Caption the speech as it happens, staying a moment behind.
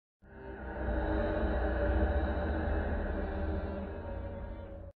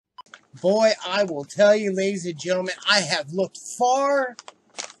Boy, I will tell you, ladies and gentlemen, I have looked far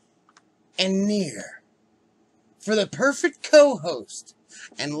and near for the perfect co-host,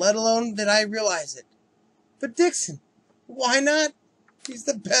 and let alone did I realize it. But Dixon, why not? He's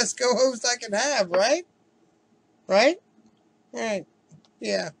the best co-host I can have, right? Right? Right.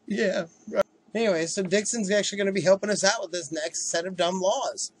 Yeah. Right. Anyway, so Dixon's actually going to be helping us out with this next set of dumb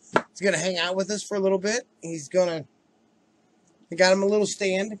laws. He's going to hang out with us for a little bit. He's going to... I got him a little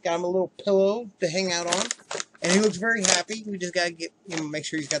stand, got him a little pillow to hang out on, and he looks very happy. We just got to get, make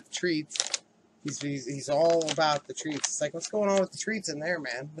sure he's got the treats. He's all about the treats. It's like, what's going on with the treats in there,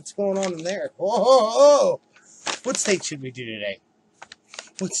 man? What's going on in there? Whoa! What state should we do today?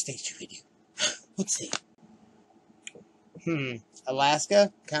 What state should we do? What state?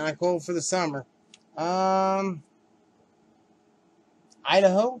 Alaska, kind of cold for the summer. Idaho?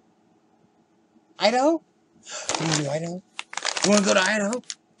 Idaho? You want to do Idaho? You want to go to Idaho?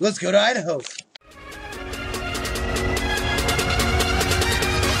 Let's go to Idaho.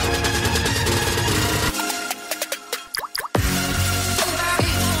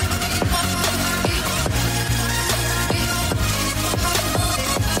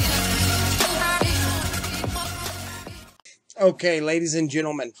 Okay, ladies and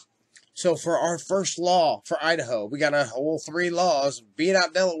gentlemen. So for our first law for Idaho, we got a whole 3 laws. Beat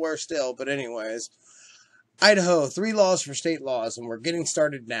out Delaware still, but anyways. Idaho, 3 laws for state laws, and we're getting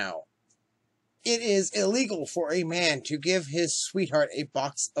started now. It is illegal for a man to give his sweetheart a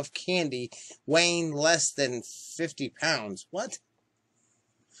box of candy weighing less than 50 pounds. What?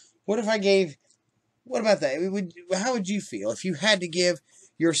 What if I gave... What about that? How would you feel if you had to give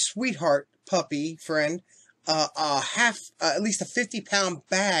your sweetheart puppy friend at least a 50-pound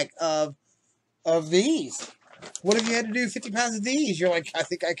bag of these? What if you had to do 50 pounds of these? You're like, I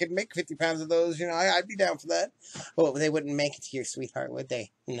think I could make 50 pounds of those. I'd be down for that. Well, they wouldn't make it to your sweetheart, would they?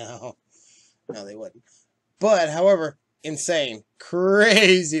 No, they wouldn't. But, however, insane,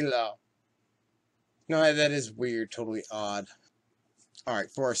 crazy law. No, that is weird, totally odd. All right,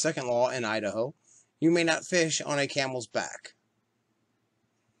 for our second law in Idaho, you may not fish on a camel's back.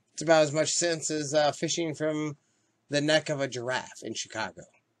 It's about as much sense as fishing from the neck of a giraffe in Chicago,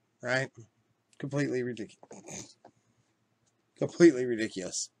 right? Completely ridiculous. Completely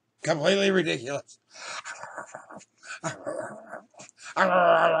ridiculous. Completely ridiculous.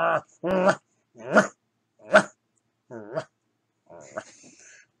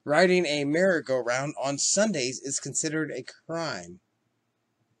 Riding a merry-go-round on Sundays is considered a crime.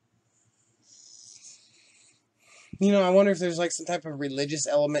 I wonder if there's like some type of religious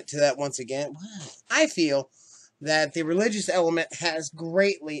element to that once again. I feel that the religious element has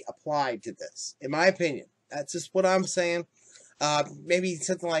greatly applied to this, in my opinion. That's just what I'm saying. Maybe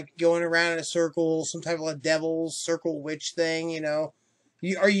something like going around in a circle, some type of a devil's circle witch thing, Are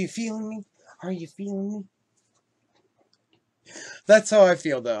you feeling me? Are you feeling me? That's how I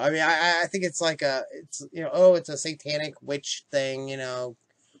feel, though. I mean, I think it's like it's a satanic witch thing,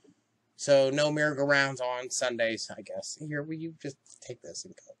 So no merry-go-rounds on Sundays, I guess. Here, will you just take this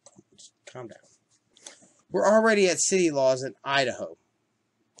and just calm down? We're already at city laws in Idaho.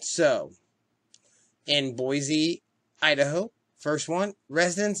 So, in Boise, Idaho, first one,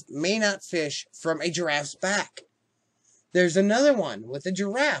 residents may not fish from a giraffe's back. There's another one with a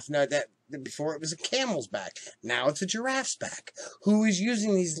giraffe. Now, before it was a camel's back. Now it's a giraffe's back. Who is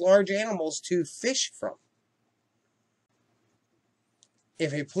using these large animals to fish from?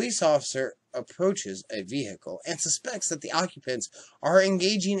 If a police officer approaches a vehicle and suspects that the occupants are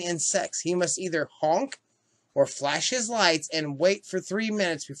engaging in sex, he must either honk or flash his lights and wait for 3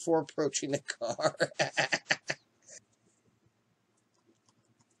 minutes before approaching the car.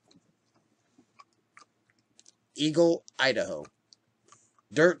 Eagle, Idaho.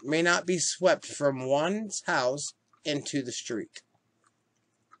 Dirt may not be swept from one's house into the street.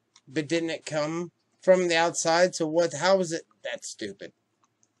 But didn't it come from the outside? So how is it that stupid?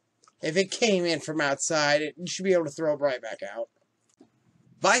 If it came in from outside, you should be able to throw it right back out.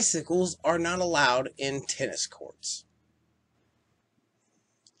 Bicycles are not allowed in tennis courts.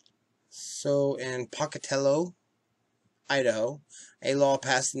 So in Pocatello, Idaho, a law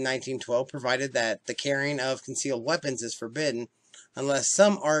passed in 1912 provided that the carrying of concealed weapons is forbidden unless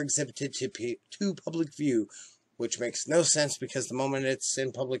some are exhibited to public view, which makes no sense because the moment it's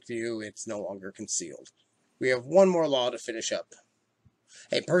in public view, it's no longer concealed. We have one more law to finish up.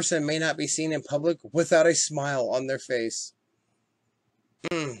 A person may not be seen in public without a smile on their face.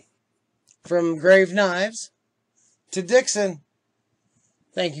 From Grave Knives to Dixon,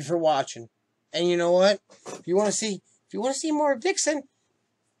 thank you for watching. And you know what? If you want to see more of Dixon,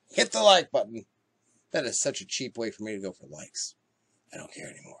 hit the like button. That is such a cheap way for me to go for likes. I don't care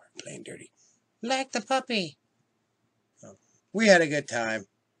anymore. I'm playing dirty. Like the puppy. So, we had a good time.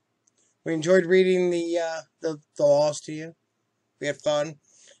 We enjoyed reading the laws to you. We had fun.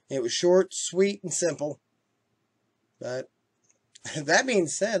 It was short, sweet, and simple. But that being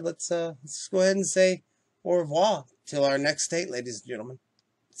said, let's go ahead and say au revoir till our next date, ladies and gentlemen.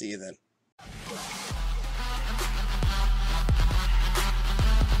 See you then.